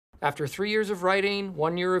After 3 years of writing,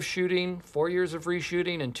 1 year of shooting, 4 years of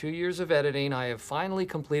reshooting, and 2 years of editing, I have finally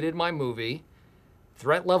completed my movie,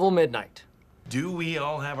 Threat Level Midnight. Do we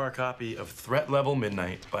all have our copy of Threat Level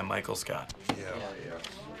Midnight by Michael Scott? Yeah.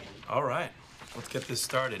 All right, let's get this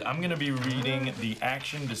started. I'm gonna be reading the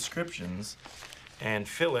action descriptions, and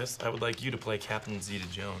Phyllis, I would like you to play Catherine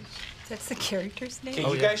Zeta-Jones. That's the character's name? Hey,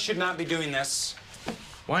 you guys should not be doing this.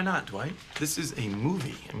 Why not, Dwight? This is a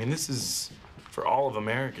movie. I mean, this is for all of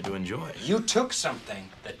America to enjoy. You took something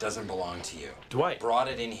that doesn't belong to you. Dwight, Brought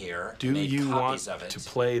it in here, do made you want copies of it. to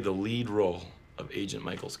play the lead role of Agent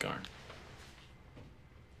Michael Scarn?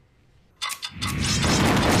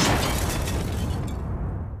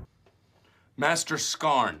 Master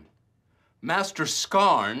Scarn. Master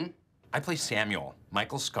Scarn? I play Samuel,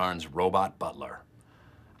 Michael Scarn's robot butler.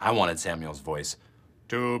 I wanted Samuel's voice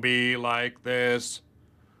to be like this.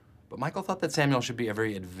 But Michael thought that Samuel should be a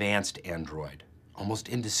very advanced android, almost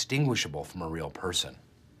indistinguishable from a real person.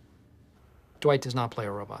 Dwight does not play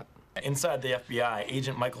a robot. Inside the FBI,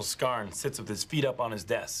 Agent Michael Scarn sits with his feet up on his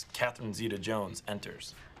desk. Catherine Zeta-Jones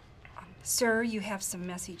enters. Sir, you have some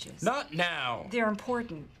messages. Not now. They're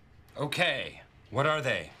important. Okay, what are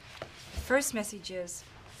they? First message is,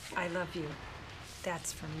 I love you.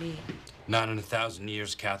 That's from me. Not in 1,000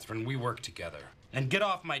 years, Catherine. We work together. And get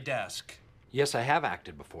off my desk. Yes, I have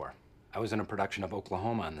acted before. I was in a production of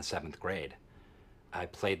Oklahoma in the 7th grade. I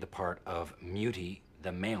played the part of Muty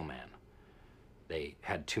the mailman. They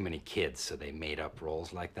had too many kids, so they made up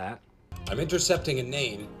roles like that. I'm intercepting a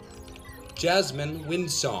name, Jasmine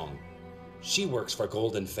Windsong. She works for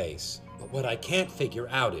Golden Face. But what I can't figure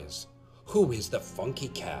out is, who is the Funky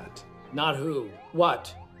Cat? Not who,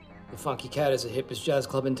 what? The Funky Cat is the hippest jazz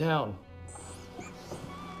club in town.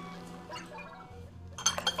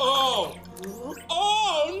 Oh!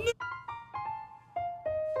 Oh, no!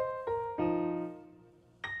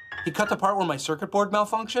 He cut the part where my circuit board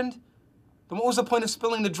malfunctioned? Then what was the point of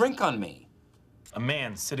spilling the drink on me? A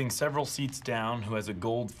man sitting several seats down who has a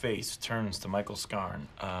gold face turns to Michael Scarn.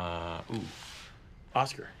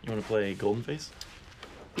 Oscar, you want to play Golden Face?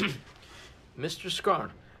 Mr.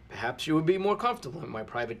 Scarn, perhaps you would be more comfortable in my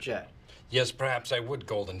private jet. Yes, perhaps I would,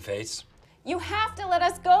 Golden Face. You have to let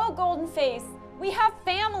us go, Golden Face. We have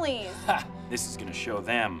families. Ha! This is gonna show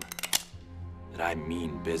them that I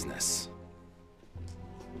mean business.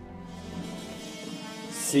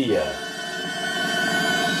 See ya.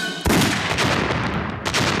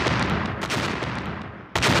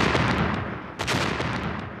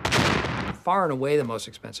 Far and away the most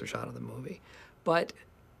expensive shot of the movie, but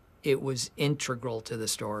it was integral to the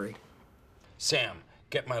story. Sam,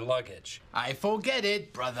 get my luggage. I forget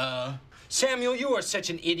it, brother. Samuel, you are such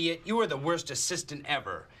an idiot. You are the worst assistant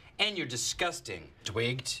ever. And you're disgusting.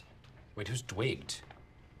 Twigged? Wait, who's twigged?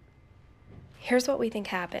 Here's what we think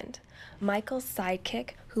happened. Michael's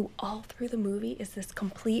sidekick, who all through the movie is this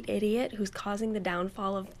complete idiot who's causing the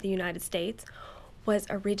downfall of the United States, was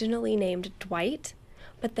originally named Dwight,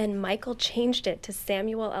 but then Michael changed it to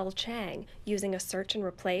Samuel L. Chang using a search and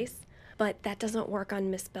replace, but that doesn't work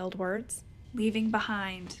on misspelled words. Leaving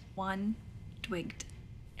behind one twigged.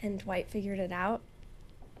 And Dwight figured it out.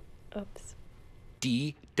 Oops.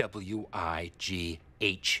 D-W-I-G-H-T.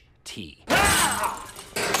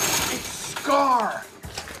 Scar!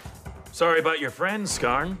 Sorry about your friend,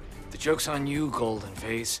 Scarn. The joke's on you, Golden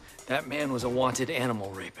Face. That man was a wanted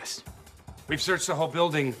animal rapist. We've searched the whole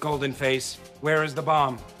building, Golden Face. Where is the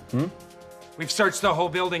bomb? We've searched the whole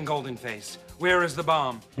building, Golden Face. Where is the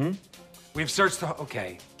bomb? We've searched the...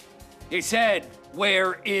 Okay. He said,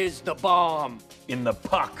 where is the bomb? In the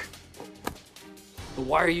puck. But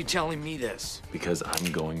why are you telling me this? Because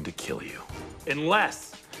I'm going to kill you.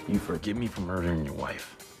 Unless you forgive me for murdering your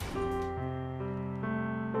wife.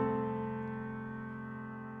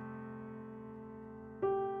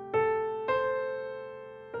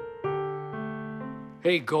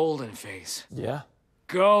 Hey, Golden Face. Yeah?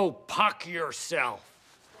 Go puck yourself.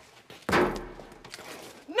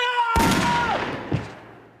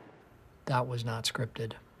 That was not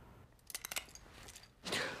scripted.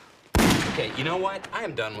 Okay, you know what? I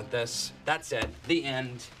am done with this. That's it. The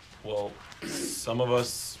end. Well, some of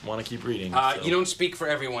us want to keep reading. So. You don't speak for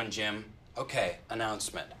everyone, Jim. Okay,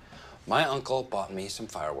 announcement. My uncle bought me some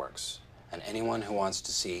fireworks, and anyone who wants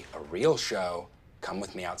to see a real show, come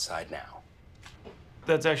with me outside now.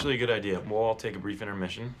 That's actually a good idea. We'll all take a brief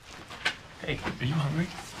intermission. Hey, are you hungry?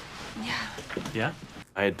 Yeah. Yeah?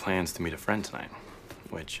 I had plans to meet a friend tonight,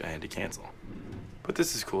 which I had to cancel. But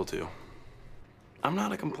this is cool, too. I'm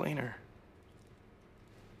not a complainer.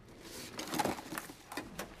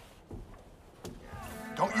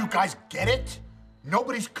 Don't you guys get it?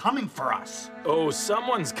 Nobody's coming for us. Oh,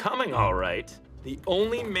 someone's coming, all right. The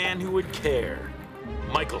only man who would care.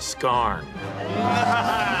 Michael Scarn.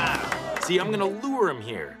 See, I'm gonna lure him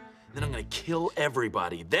here. Then I'm gonna kill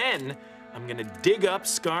everybody. Then I'm gonna dig up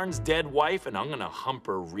Scarn's dead wife and I'm gonna hump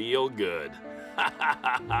her real good.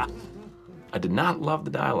 I did not love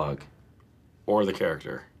the dialogue or the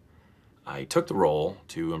character. I took the role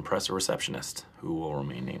to impress a receptionist who will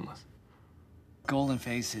remain nameless. Golden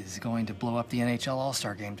Face is going to blow up the NHL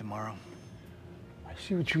All-Star game tomorrow. I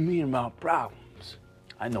see what you mean about problems.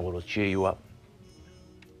 I know what'll cheer you up.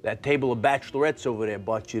 That table of bachelorettes over there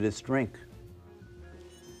bought you this drink.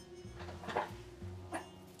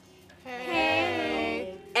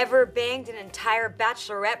 Hey. Ever banged an entire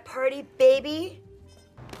bachelorette party, baby?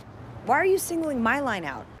 Why are you singling my line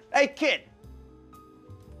out? Hey, kid!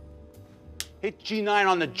 Hit G9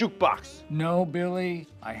 on the jukebox. No, Billy,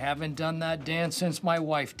 I haven't done that dance since my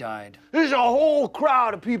wife died. There's a whole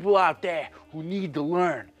crowd of people out there who need to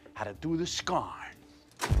learn how to do the scarn.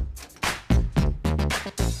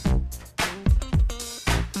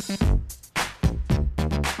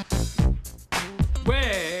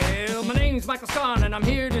 Well, my name's Michael Scarn, and I'm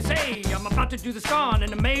here to say I'm about to do the scarn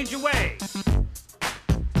in a major way.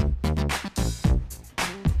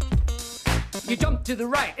 You jump to the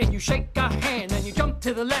right and you shake a hand, and you jump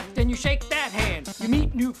to the left and you shake that hand. You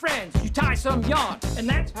meet new friends, you tie some yarn, and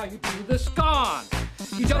that's how you do the scarn.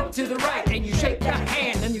 You jump to the right and you shake that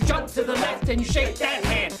hand, and you jump to the left and you shake that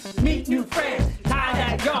hand. Meet new friends, tie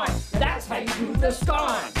that yarn, that's how you do the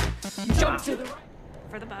scarn. You jump to the right.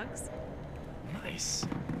 For the bugs. Nice.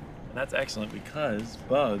 And that's excellent because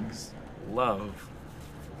bugs love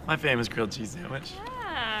my famous grilled cheese sandwich.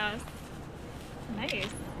 Yes. Nice.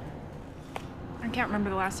 I can't remember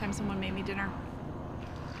the last time someone made me dinner.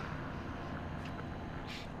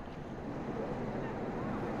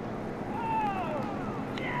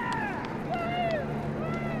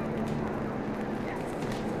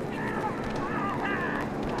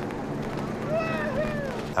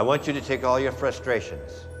 I want you to take all your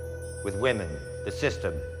frustrations with women, the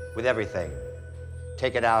system, with everything.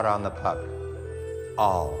 Take it out on the puck.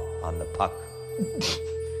 All on the puck.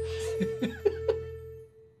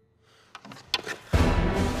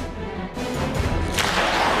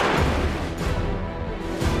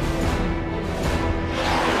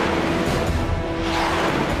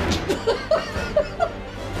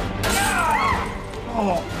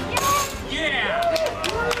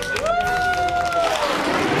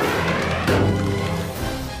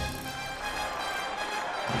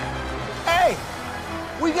 Hey,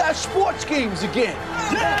 we got sports games again.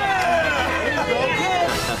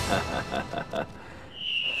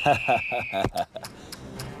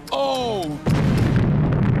 Oh.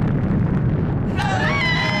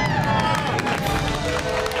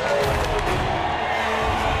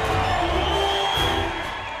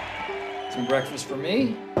 Some breakfast for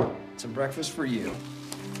me, some breakfast for you.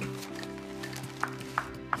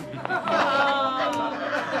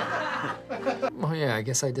 Oh yeah, I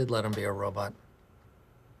guess I did let him be a robot.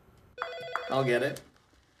 I'll get it.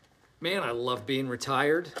 Man, I love being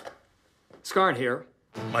retired. Scarn here.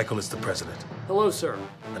 Michael is the president. Hello, sir.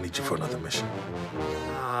 I need you for another mission.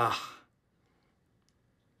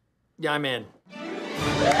 Yeah, I'm in. Hey,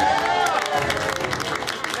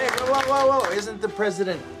 whoa. Isn't the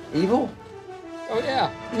president evil? Oh,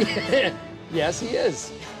 yeah. Yes, he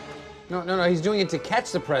is. No, he's doing it to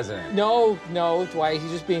catch the president. No, Dwight,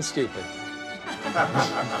 he's just being stupid.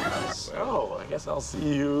 So, I guess I'll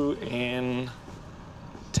see you in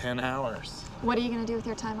 10 hours. What are you gonna do with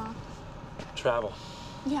your time off? Travel.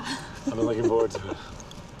 Yeah. I've been looking forward to it.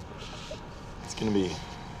 It's gonna be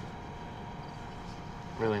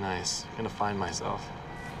really nice. I'm gonna find myself.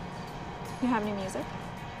 You have any music?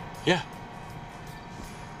 Yeah,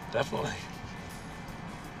 definitely.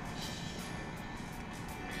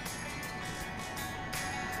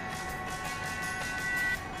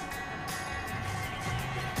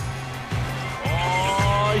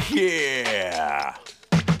 Oh, yeah.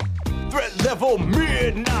 Threat level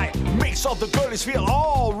midnight makes all the girlies feel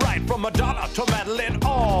all right. From Madonna to Madeline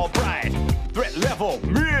Albright. Threat level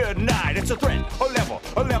midnight. It's a threat, a level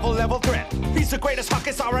threat. He's the greatest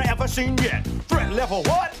hockey star I ever seen yet. Threat level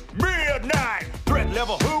what? Midnight. Threat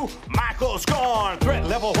level who? Michael Scarn. Threat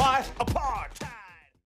level why? A part-time.